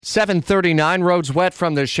7:39, roads wet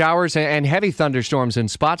from the showers and heavy thunderstorms in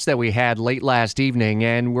spots that we had late last evening,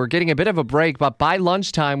 and we're getting a bit of a break, but by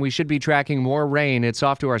lunchtime we should be tracking more rain. It's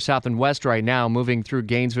off to our south and west right now, moving through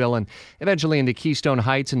Gainesville and eventually into Keystone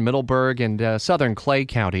Heights and Middleburg and southern Clay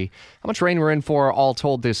County. How much rain we're in for all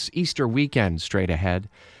told this Easter weekend straight ahead.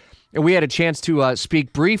 We had a chance to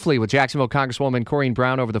speak briefly with Jacksonville Congresswoman Corrine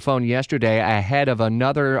Brown over the phone yesterday ahead of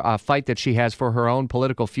another fight that she has for her own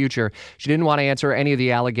political future. She didn't want to answer any of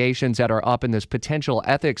the allegations that are up in this potential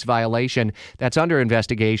ethics violation that's under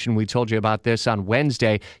investigation. We told you about this on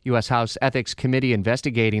Wednesday. U.S. House Ethics Committee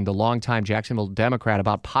investigating the longtime Jacksonville Democrat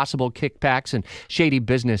about possible kickbacks and shady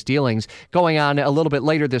business dealings. Going on a little bit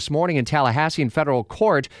later this morning in Tallahassee in federal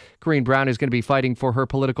court, Corrine Brown is going to be fighting for her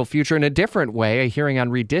political future in a different way, a hearing on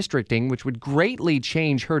redistricting, which would greatly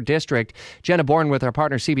change her district. Jenna Bourne with our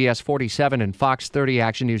partner CBS 47 and Fox 30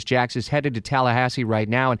 Action News Jax is headed to Tallahassee right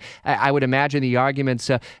now, and I would imagine the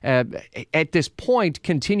arguments at this point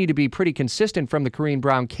continue to be pretty consistent from the Corrine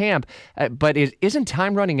Brown camp, but isn't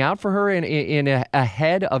time running out for her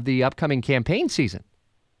ahead of the upcoming campaign season?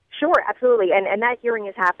 Sure, absolutely, and that hearing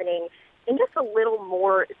is happening in just a little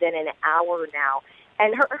more than an hour now,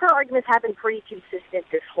 and her arguments have been pretty consistent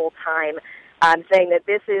this whole time. Saying that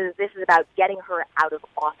this is about getting her out of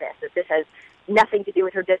office, that this has nothing to do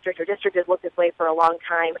with her district. Her district has looked this way for a long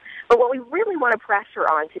time. But what we really want to press her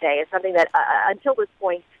on today is something that until this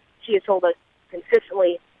point she has told us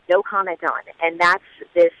consistently no comment on, and that's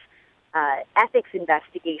this ethics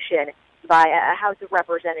investigation by a House of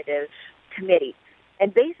Representatives committee.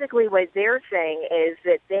 And basically what they're saying is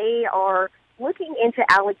that they are looking into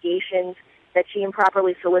allegations that she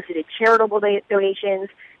improperly solicited charitable donations,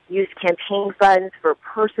 used campaign funds for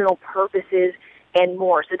personal purposes, and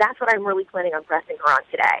more. So that's what I'm really planning on pressing her on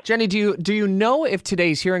today. Jenny, do you know if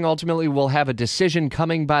today's hearing ultimately will have a decision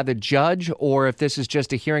coming by the judge, or if this is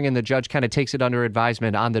just a hearing and the judge kind of takes it under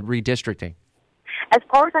advisement on the redistricting? As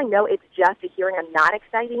far as I know, it's just a hearing. I'm not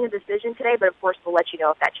expecting a decision today, but of course we'll let you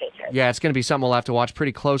know if that changes. Yeah, it's going to be something we'll have to watch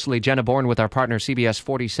pretty closely. Jenna Bourne with our partner CBS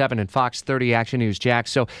 47 and Fox 30 Action News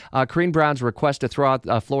Jax. So Corrine Brown's request to throw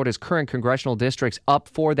out Florida's current congressional districts up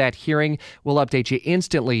for that hearing. We'll update you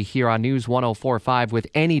instantly here on News 104.5 with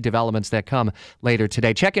any developments that come later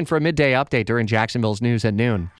today. Check in for a midday update during Jacksonville's News at noon.